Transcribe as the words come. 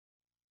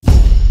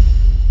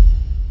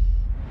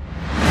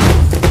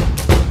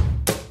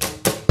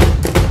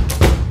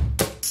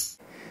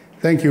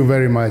Thank you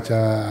very much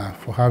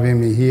for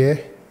having me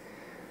here.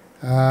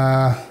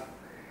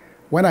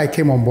 When I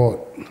came on board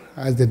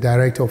as the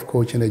Director of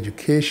Coaching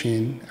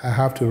Education, I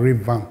have to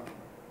revamp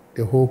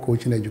the whole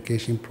coaching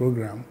education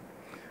program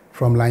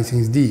from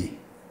License D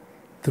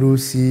through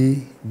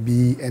C,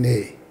 B, and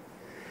A.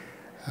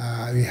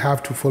 We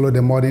have to follow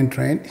the modern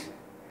trend,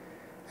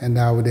 and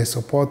with the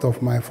support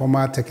of my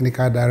former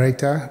technical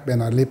director,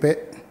 Bernard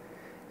Lippet,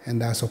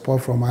 and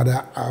support from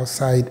other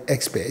outside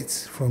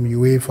experts from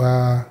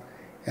UEFA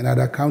and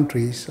other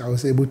countries, I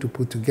was able to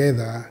put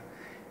together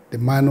the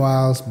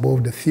manuals,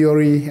 both the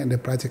theory and the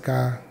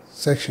practical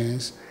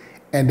sections,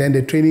 and then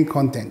the training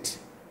content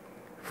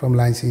from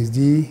License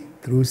D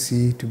through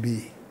C to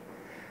B.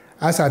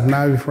 As at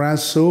now, we've run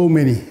so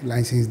many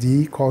License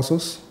D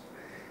courses.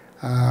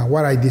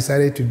 What I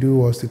decided to do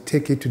was to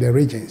take it to the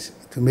regions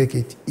to make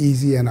it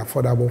easy and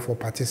affordable for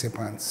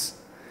participants.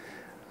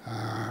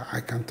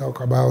 I can talk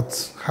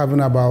about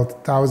having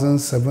about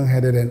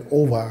 1,700 and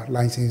over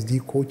License D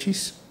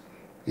coaches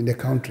in the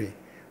country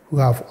who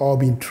have all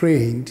been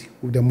trained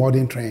with the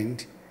modern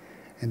trend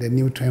and the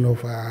new trend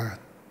of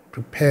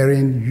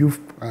preparing youth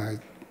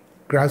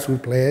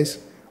grassroots players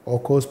or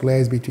course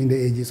players between the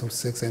ages of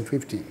 6 and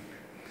 15.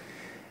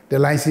 The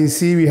License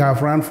C, we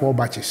have run 4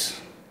 batches,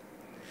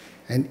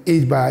 and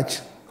each batch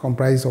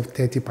comprises of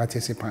 30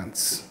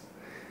 participants.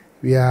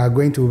 We are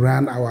going to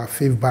run our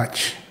 5th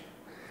batch,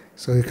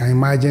 so you can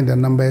imagine the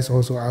numbers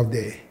also out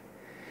there.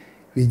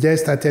 We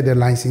just started the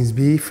License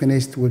B,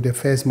 finished with the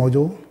first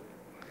module.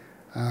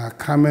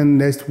 Coming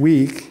next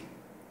week,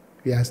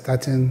 we are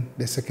starting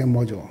the second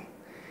module.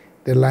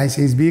 The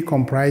License B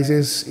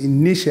comprises,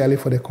 initially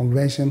for the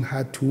convention,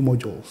 had 2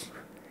 modules.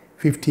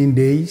 15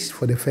 days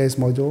for the first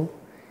module,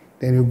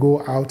 then you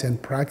go out and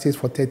practice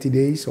for 30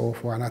 days or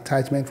for an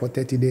attachment for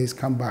 30 days,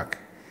 come back.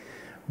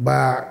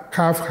 But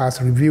CAF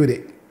has reviewed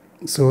it,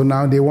 so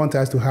now they want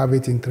us to have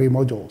it in 3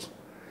 modules.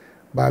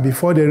 But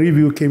before the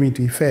review came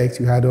into effect,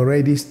 you had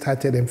already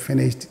started and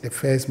finished the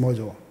first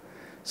module.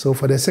 So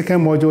for the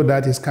second module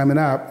that is coming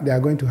up, they are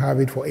going to have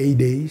it for 8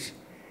 days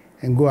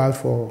and go out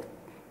for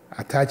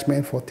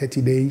attachment for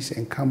 30 days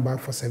and come back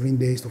for 7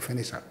 days to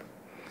finish up.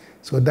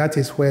 So that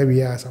is where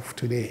we are as of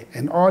today.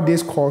 And all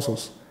these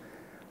courses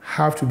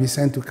have to be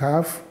sent to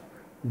CAF,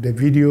 the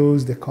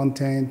videos, the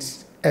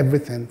content,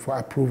 everything for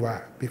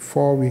approval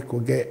before we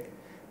could get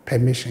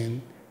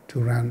permission to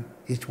run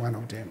each one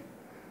of them.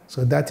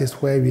 So that is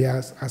where we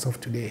are as of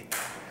today.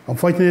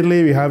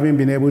 Unfortunately, we haven't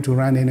been able to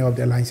run any of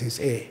the License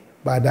A,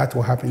 but that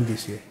will happen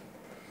this year.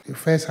 You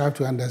first have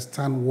to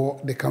understand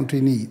what the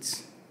country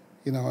needs.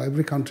 You know,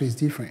 every country is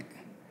different.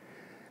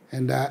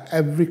 And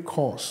every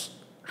course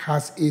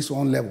has its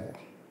own level.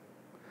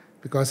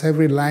 Because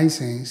every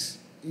license,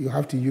 you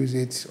have to use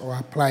it or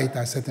apply it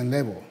at a certain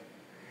level.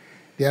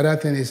 The other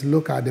thing is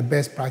look at the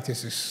best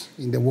practices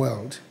in the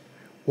world,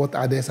 what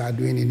others are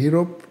doing in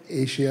Europe,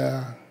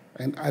 Asia,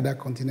 and other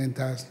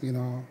continental,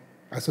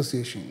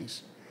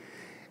 associations.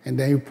 And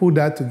then you put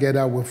that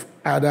together with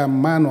other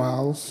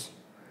manuals,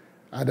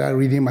 other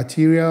reading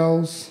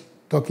materials,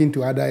 talking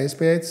to other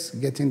experts,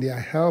 getting their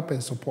help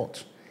and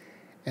support.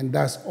 And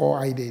that's all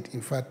I did.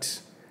 In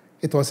fact,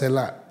 it was a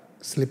lot.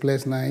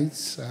 Sleepless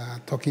nights,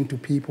 talking to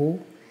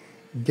people,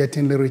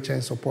 getting literature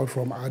and support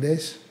from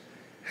others,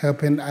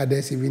 helping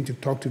others even to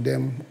talk to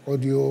them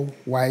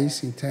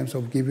audio-wise in terms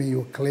of giving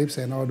you clips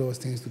and all those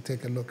things to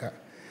take a look at.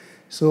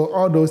 So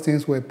all those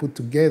things were put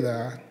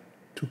together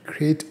to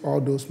create all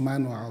those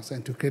manuals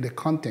and to create the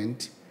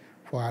content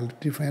for our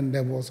different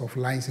levels of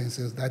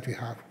licenses that we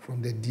have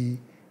from the D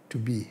to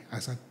B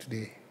as of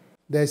today.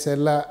 There's a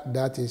lot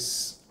that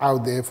is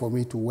out there for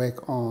me to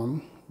work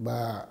on,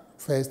 but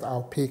first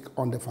I'll pick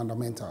on the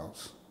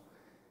fundamentals.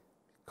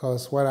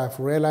 Because what I've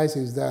realized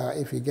is that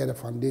if you get a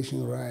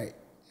foundation right,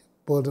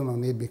 building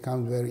on it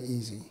becomes very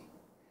easy.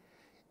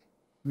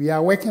 We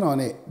are working on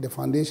it. The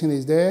foundation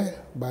is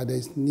there, but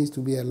there needs to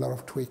be a lot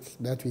of tweak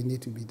that we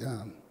need to be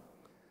done.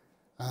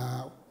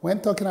 When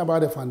talking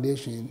about the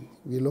foundation,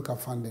 we look at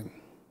funding.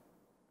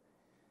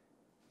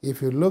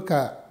 If you look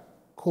at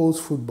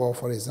coast football,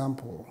 for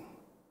example,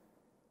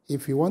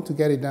 if you want to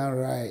get it done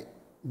right,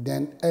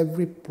 then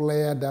every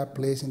player that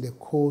plays in the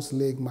coast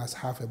league must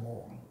have a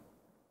ball.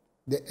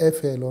 The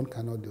FA alone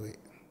cannot do it.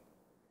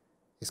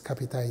 It's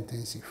capital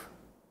intensive.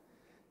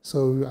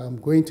 So I'm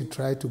going to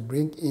try to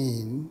bring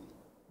in,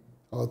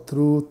 or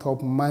through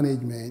top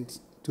management,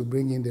 to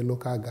bring in the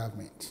local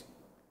government.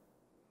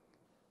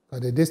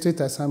 But the district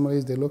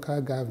assemblies, the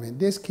local government,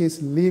 these kids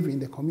live in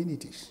the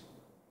communities.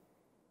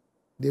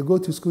 They go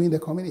to school in the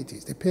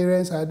communities. The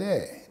parents are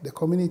there. The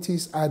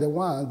communities are the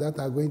ones that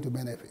are going to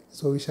benefit.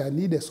 So we shall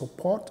need the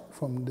support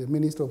from the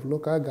Minister of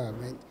Local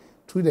Government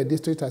through the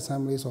district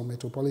assemblies or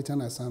metropolitan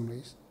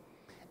assemblies,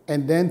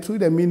 and then through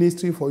the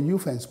Ministry for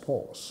Youth and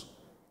Sports.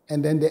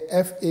 And then the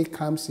FA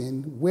comes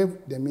in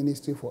with the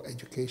Ministry for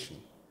Education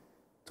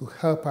to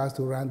help us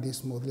to run this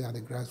smoothly at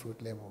the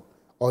grassroots level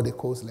or the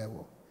coast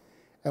level.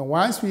 And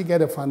once we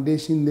get a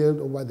foundation nailed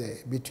over there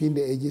between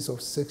the ages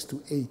of 6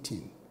 to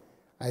 18,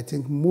 I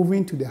think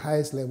moving to the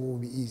highest level will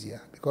be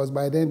easier, because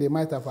by then they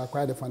might have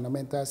acquired the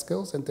fundamental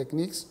skills and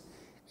techniques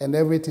and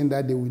everything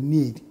that they will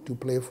need to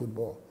play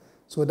football.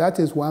 So that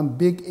is one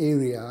big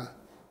area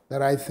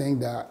that I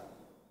think that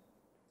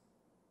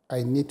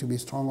I need to be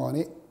strong on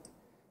it,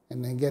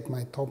 and then get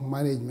my top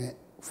management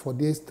for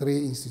these three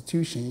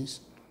institutions: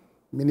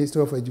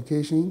 Ministry of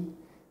Education,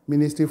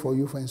 Ministry for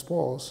Youth and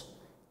Sports,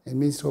 and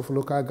Ministry of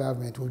Local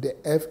Government, with the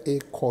FA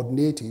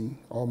coordinating,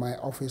 or my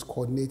office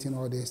coordinating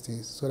all these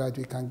things, so that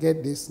we can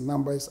get these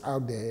numbers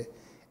out there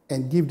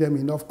and give them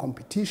enough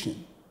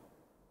competition.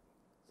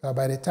 So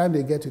by the time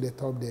they get to the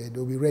top there,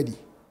 they'll be ready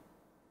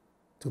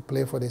to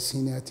play for the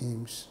senior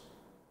teams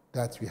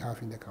that we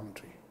have in the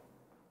country.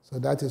 So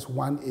that is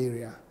one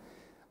area.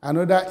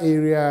 Another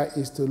area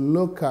is to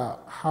look at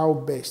how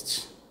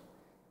best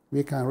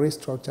we can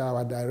restructure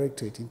our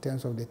directorate in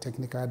terms of the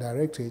technical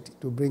directorate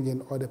to bring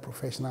in other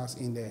professionals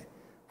in there.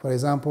 For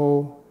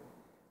example,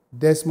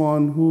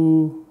 Desmond,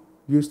 who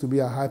used to be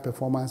a high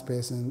performance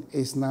person,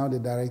 is now the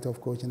director of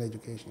coaching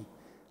education.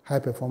 High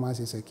performance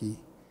is a key.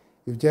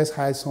 You've just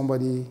hired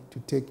somebody to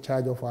take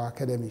charge of our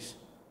academies,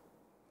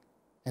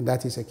 and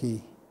that is a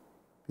key.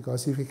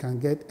 Because if we can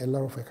get a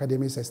lot of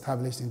academies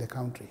established in the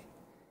country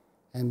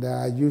and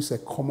use a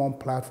common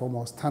platform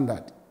or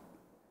standard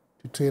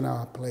to train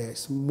our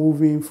players,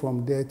 moving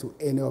from there to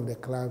any of the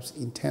clubs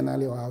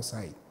internally or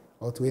outside,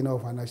 or to any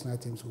of our national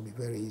teams will be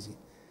very easy.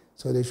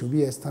 So there should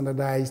be a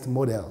standardized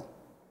model.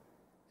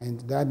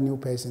 And that new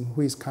person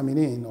who is coming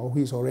in or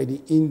who is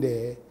already in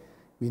there,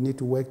 we need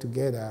to work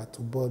together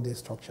to build this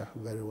structure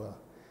very well.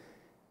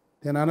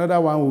 Then another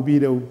one will be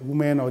the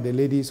women or the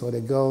ladies or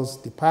the girls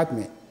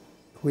department,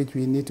 which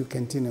we need to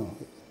continue.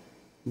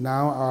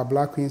 Now our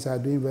Black Queens are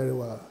doing very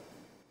well,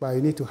 but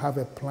we need to have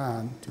a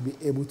plan to be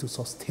able to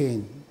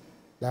sustain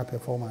that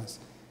performance,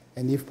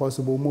 and if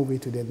possible, move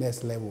it to the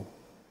next level.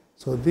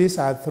 So these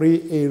are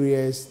three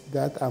areas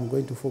that I'm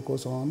going to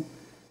focus on,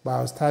 but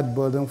I'll start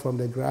building from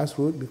the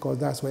grassroots, because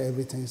that's where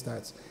everything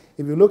starts.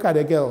 If you look at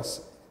the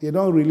girls, they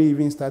don't really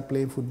even start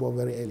playing football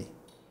very early.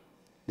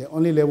 The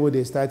only level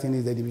they start in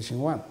is the Division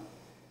 1,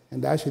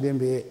 and that shouldn't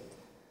be it.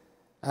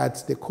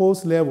 At the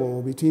coast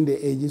level, between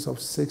the ages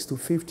of 6 to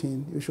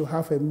 15, you should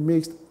have a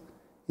mixed,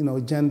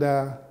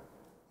 gender,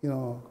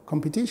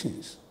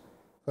 competitions.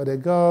 But the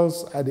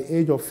girls at the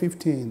age of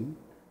 15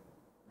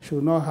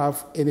 should not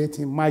have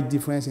anything much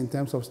difference in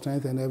terms of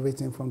strength and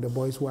everything from the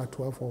boys who are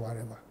 12 or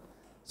whatever.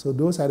 So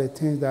those are the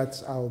things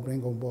that I'll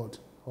bring on board,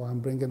 or I'm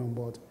bringing on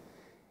board.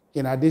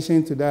 In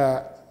addition to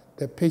that,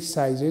 the pitch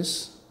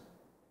sizes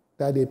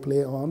that they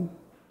play on,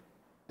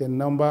 the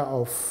number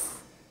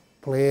of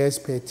players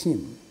per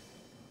team.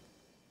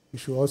 You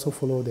should also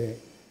follow the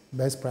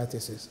best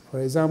practices.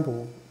 For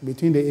example,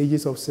 between the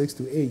ages of 6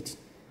 to 8,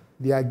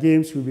 their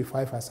games will be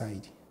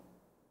 5-a-side.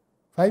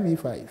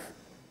 5v5.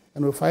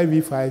 And with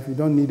 5v5, you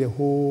don't need a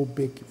whole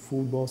big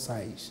football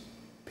size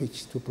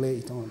pitch to play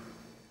it on.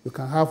 You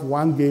can have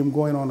one game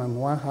going on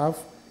one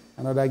half,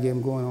 another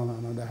game going on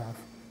another half.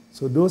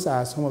 So those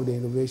are some of the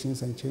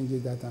innovations and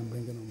changes that I'm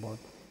bringing on board,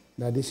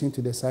 in addition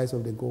to the size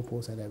of the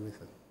goalposts and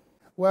everything.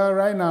 Well,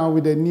 right now,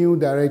 with the new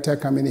director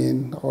coming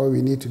in, all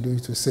we need to do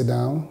is to sit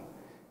down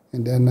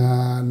and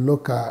then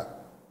look at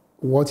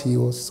what he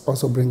was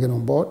also bringing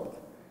on board,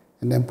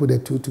 and then put the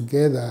two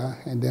together,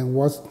 and then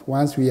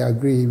once we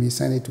agree, we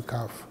send it to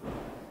CAF.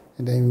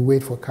 And then we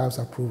wait for CAF's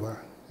approval,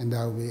 and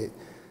that will be it.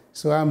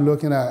 So I'm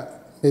looking at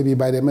maybe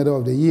by the middle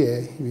of the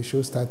year, we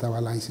should start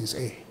our License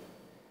A.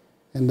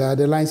 And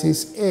the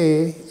License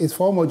A is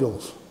 4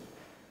 modules.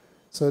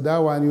 So that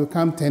one, you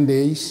come 10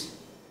 days,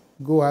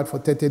 go out for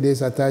 30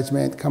 days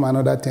attachment, come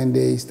another 10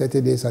 days,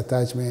 30 days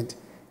attachment,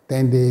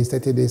 10 days,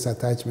 30 days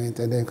attachment,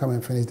 and then come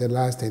and finish the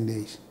last 10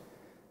 days.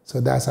 So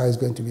that's how it's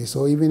going to be.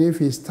 So even if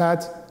we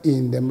start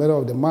in the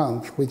middle of the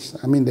month,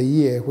 the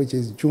year, which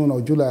is June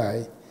or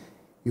July,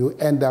 you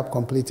end up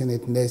completing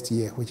it next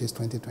year, which is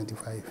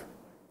 2025.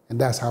 And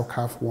that's how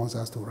CAF wants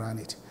us to run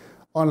it.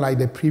 Unlike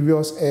the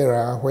previous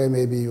era, where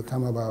maybe you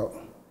come about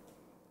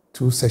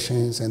 2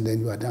 sessions and then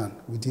you are done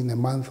within a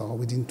month or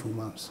within 2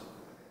 months.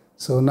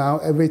 So now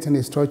everything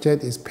is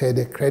structured, is per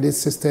the credit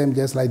system,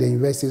 just like the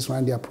universities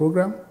run their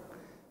program.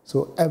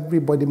 So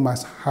everybody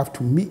must have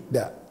to meet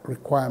that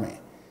requirement.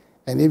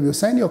 And if you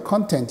send your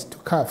content to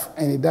CAF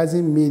and it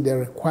doesn't meet the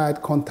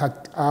required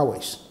contact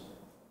hours,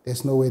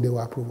 there's no way they will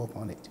approve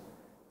upon it.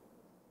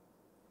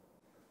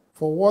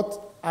 For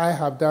what I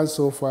have done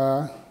so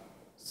far,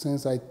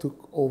 since I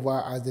took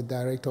over as the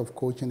director of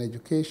coaching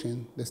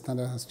education, the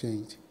standard has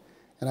changed.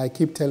 And I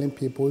keep telling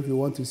people, if you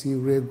want to see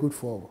real good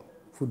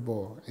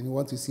football and you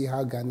want to see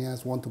how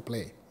Ghanaians want to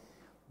play,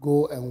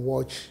 go and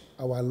watch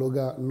our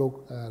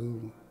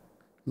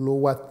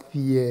lower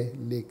tier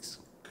leagues,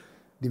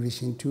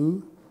 Division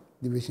 2,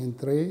 Division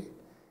 3,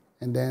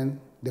 and then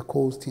the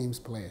coast teams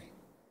play.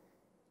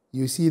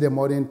 You see the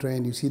modern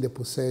trend, you see the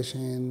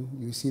possession,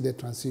 you see the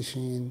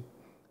transition,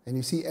 and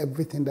you see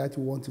everything that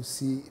you want to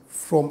see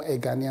from a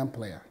Ghanaian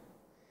player.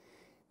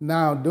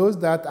 Now, those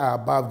that are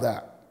above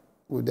that,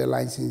 with the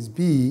License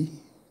B,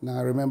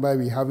 now remember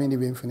we haven't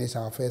even finished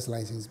our first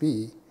License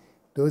B,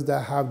 those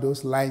that have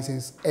those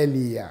licenses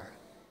earlier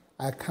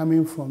are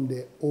coming from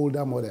the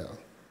older model,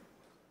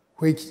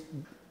 which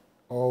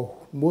or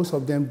most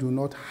of them do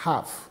not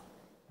have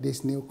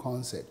this new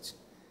concept.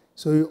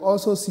 So you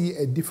also see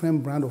a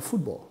different brand of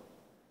football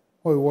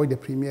when we watch the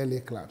Premier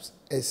League clubs,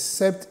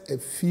 except a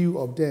few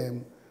of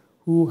them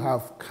who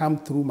have come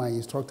through my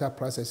instructor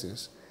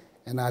processes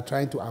and are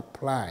trying to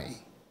apply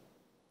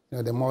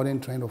the modern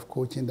trend of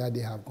coaching that they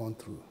have gone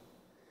through.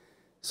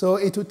 So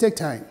it will take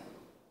time.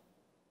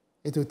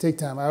 It will take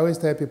time. I always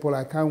tell people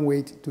I can't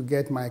wait to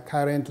get my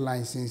current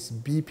license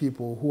B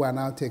people who are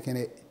now taking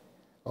it,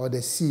 or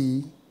the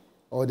C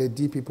or the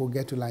D people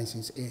get to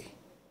license A.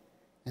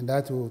 And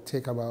that will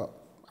take about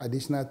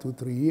additional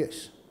 2-3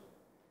 years.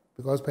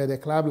 Because per the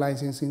club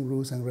licensing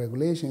rules and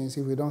regulations,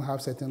 if you don't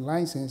have certain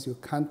license, you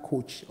can't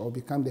coach or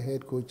become the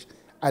head coach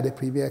at the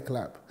Premier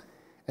club.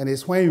 And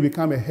it's when you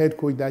become a head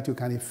coach that you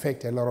can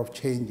effect a lot of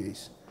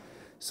changes.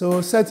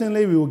 So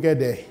certainly we will get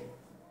there.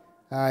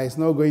 It's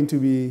not going to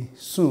be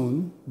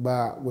soon,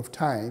 but with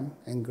time,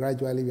 and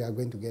gradually we are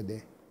going to get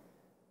there.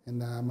 And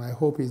my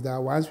hope is that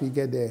once we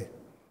get there,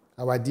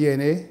 our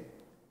DNA,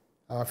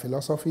 our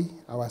philosophy,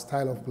 our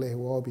style of play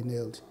will all be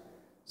nailed.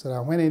 So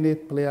that when any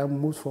player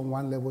moves from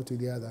one level to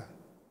the other,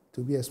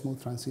 to be a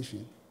smooth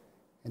transition,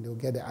 and they'll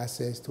get the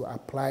access to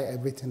apply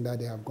everything that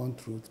they have gone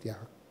through their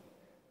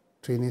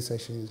training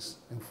sessions,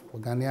 and for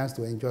Ghanaians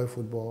to enjoy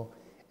football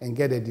and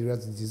get the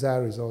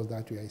desired results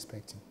that we are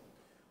expecting.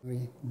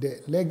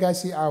 The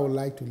legacy I would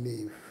like to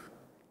leave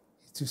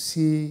is to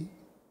see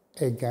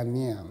a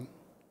Ghanaian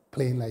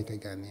playing like a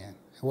Ghanaian.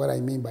 And what I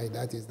mean by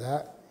that is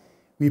that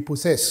we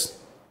possess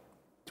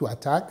to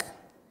attack,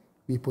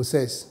 we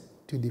possess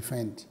to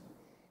defend.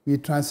 We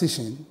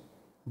transition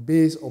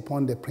based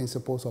upon the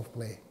principles of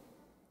play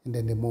and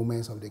then the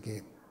moments of the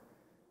game.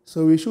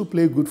 So we should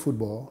play good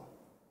football,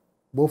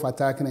 both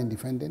attacking and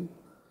defending,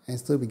 and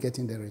still be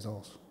getting the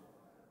results.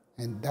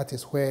 And that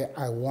is where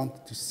I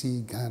want to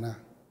see Ghana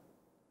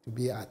to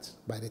be at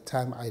by the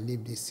time I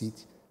leave this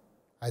seat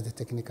as the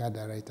technical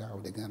director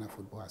of the Ghana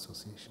Football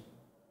Association.